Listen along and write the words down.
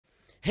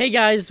Hey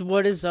guys,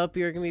 what is up?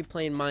 You're gonna be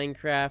playing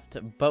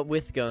Minecraft, but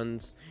with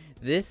guns.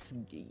 This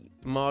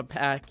mod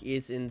pack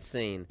is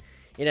insane.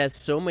 It has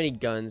so many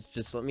guns.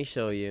 Just let me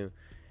show you.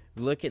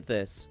 Look at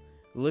this.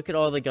 Look at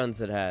all the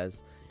guns it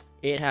has.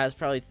 It has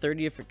probably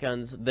 30 different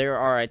guns. There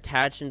are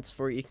attachments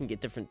for it. You can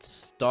get different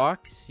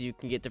stocks. You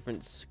can get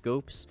different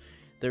scopes.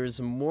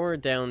 There's more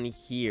down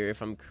here, if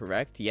I'm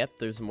correct. Yep,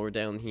 there's more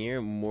down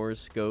here. More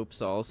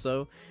scopes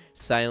also.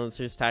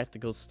 Silencers,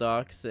 tactical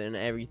stocks, and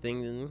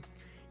everything.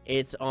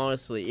 It's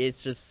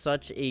just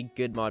such a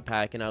good mod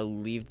pack, and I'll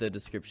leave the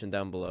description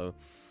down below.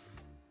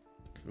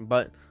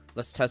 But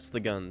let's test the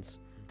guns.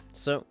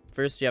 So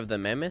first we have the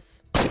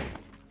mammoth.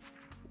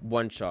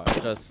 One shot,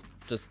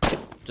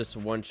 just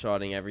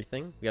one-shotting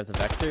everything. We have the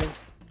vector.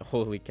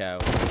 Holy cow!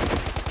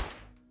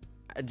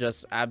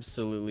 Just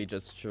absolutely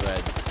just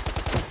shreds.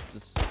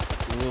 Just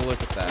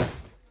look at that.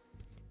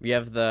 We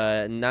have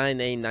the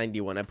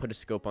 9A91. I put a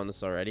scope on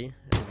this already,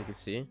 as you can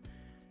see.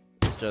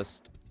 It's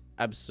just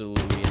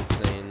absolutely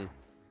insane.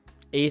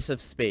 Ace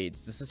of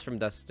spades. This is from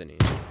Destiny.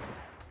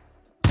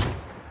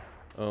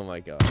 Oh my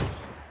gosh.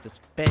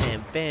 Just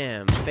bam,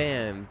 bam,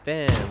 bam,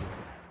 bam.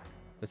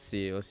 Let's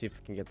see if we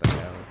can get that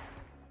out.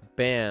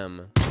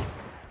 Bam.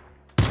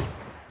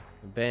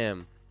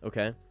 Bam.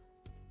 Okay.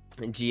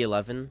 And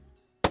G11.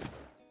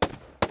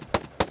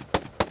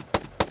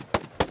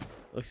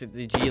 Looks like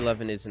the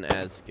G11 isn't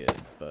as good,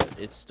 but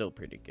it's still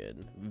pretty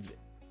good.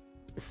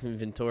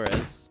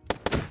 Ventores.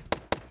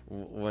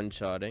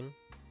 One-shotting.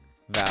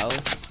 Val.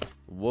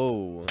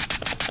 Whoa.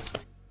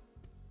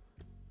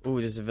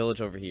 Ooh, there's a village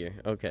over here.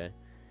 Okay.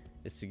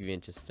 It's gonna be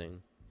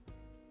interesting.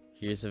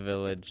 Here's a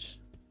village.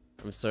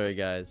 I'm sorry,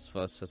 guys.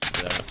 Well, let's test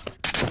it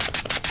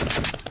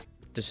out.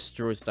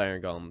 Destroys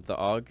Iron Golem. The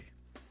AUG.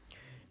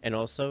 And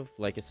also,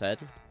 like I said,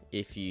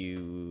 if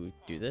you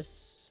do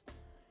this,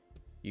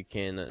 you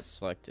can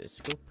select a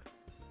scope.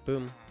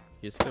 Boom.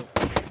 Here's a scope.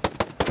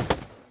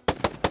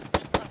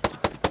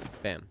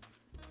 Bam.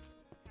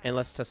 And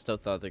let's test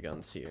out the other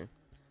guns here.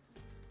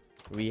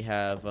 We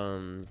have,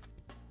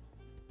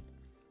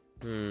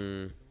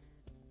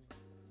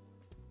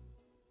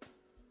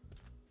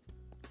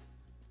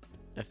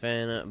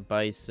 FN,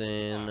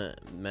 Bison,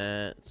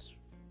 Mats,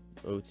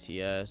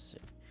 OTS.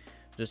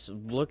 Just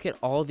look at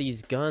all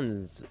these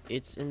guns.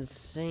 It's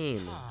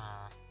insane.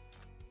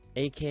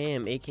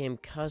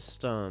 AKM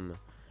Custom,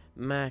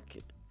 Mac,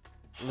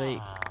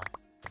 like,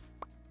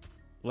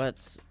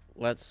 let's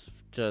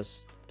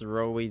just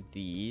throw away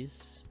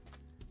these.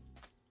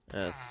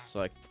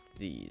 Select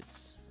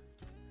these.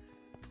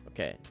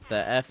 Okay,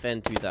 the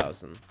FN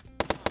 2000.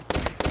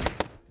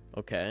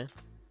 Okay,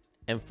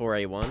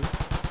 M4A1.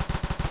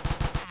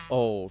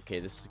 Oh, okay,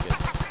 this is good.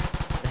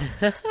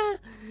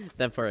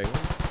 Then 4A1.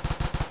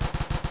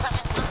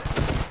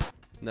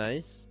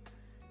 Nice.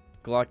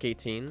 Glock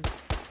 18.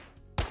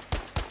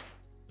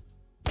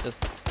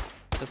 Just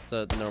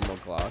a normal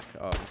Glock,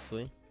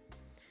 obviously.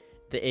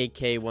 The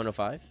AK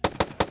 105.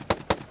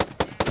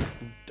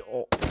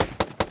 Oh.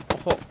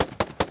 Oh.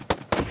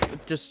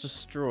 It just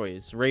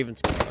destroys.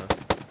 Raven's Claw.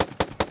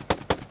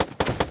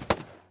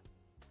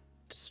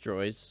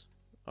 Destroys,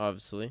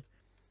 obviously.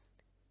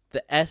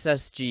 The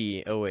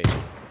SSG. Oh wait.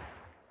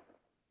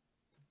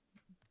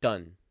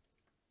 Done.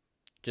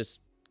 Just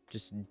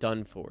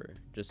done for.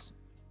 Just.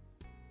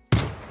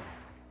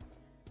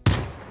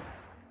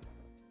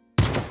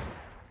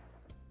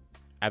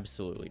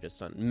 Absolutely just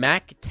done.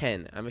 Mac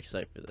 10. I'm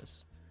excited for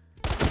this.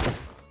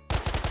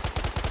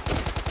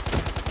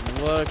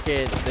 Look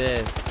at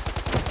this.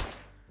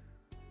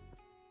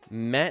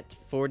 Met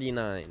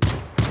 49.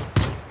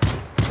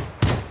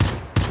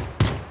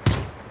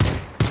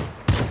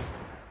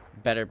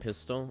 Better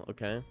pistol.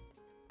 Okay.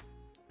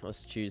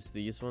 Let's choose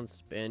these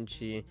ones.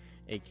 Banshee,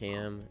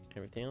 AKM,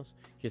 everything else.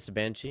 Here's the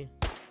Banshee.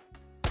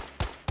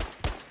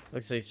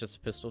 Looks like it's just a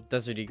pistol.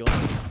 Desert Eagle.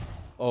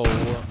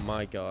 Oh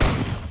my god.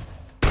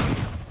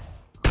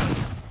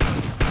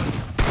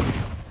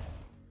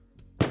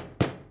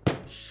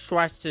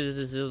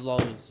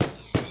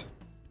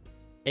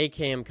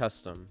 AKM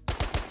Custom.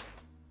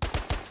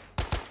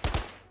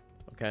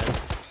 Okay.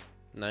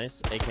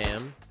 Nice.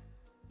 AKM.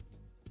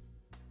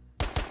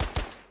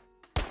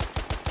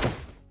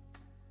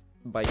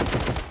 Bison.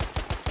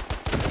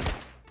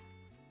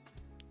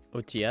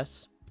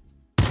 OTS.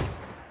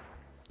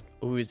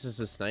 Ooh, is this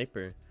a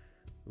sniper?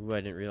 Ooh,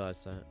 I didn't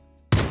realize that.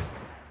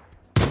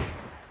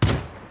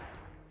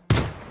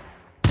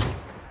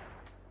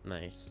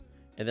 Nice.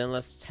 And then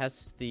let's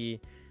test the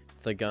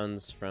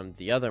guns from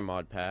the other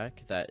mod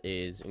pack that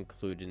is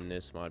included in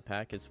this mod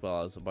pack, as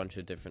well as a bunch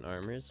of different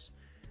armors.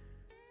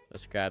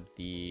 Let's grab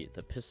the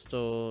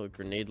pistol,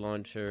 grenade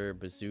launcher,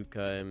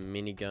 bazooka,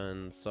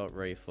 minigun, assault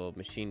rifle,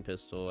 machine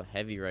pistol,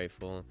 heavy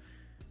rifle.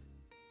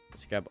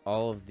 Let's grab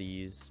all of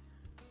these.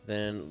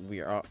 Then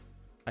we are.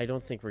 I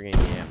don't think we're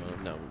getting the ammo.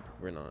 No,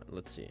 we're not.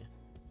 Let's see.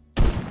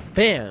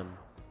 Bam!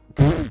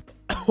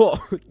 Oh,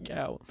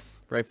 cow.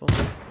 Rifle.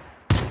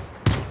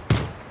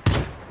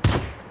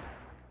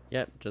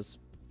 Yep, just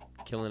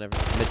killing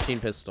everything. Machine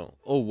pistol.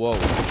 Oh, whoa.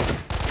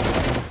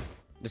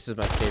 This is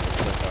my favorite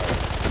so far.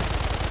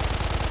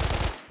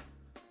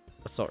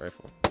 Assault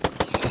rifle.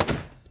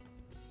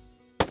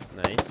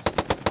 Nice.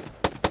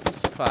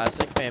 It's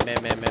classic. Bam,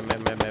 bam, bam, bam,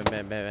 bam, bam, bam,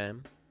 bam,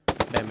 bam,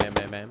 bam, bam,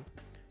 bam, bam.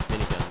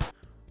 Minigun.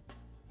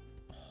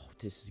 Oh,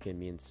 this is gonna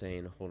be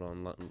insane. Hold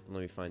on, let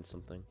me find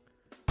something.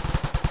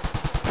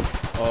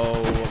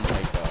 Oh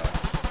my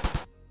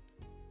gosh.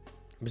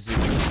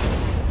 Bazooka.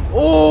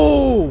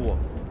 Oh!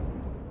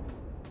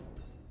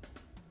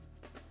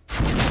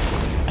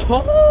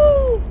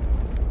 Oh!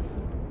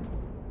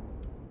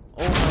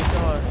 Oh my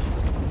gosh.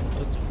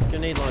 What's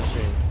grenade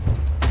launching?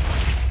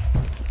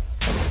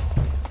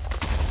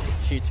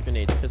 Shoots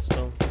grenade.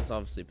 Pistol. It's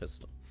obviously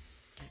pistol.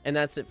 And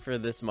that's it for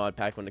this mod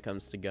pack when it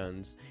comes to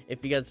guns.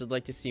 If you guys would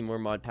like to see more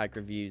mod pack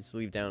reviews,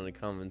 leave down in the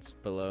comments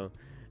below.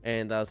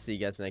 And I'll see you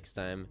guys next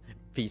time.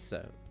 Peace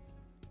out.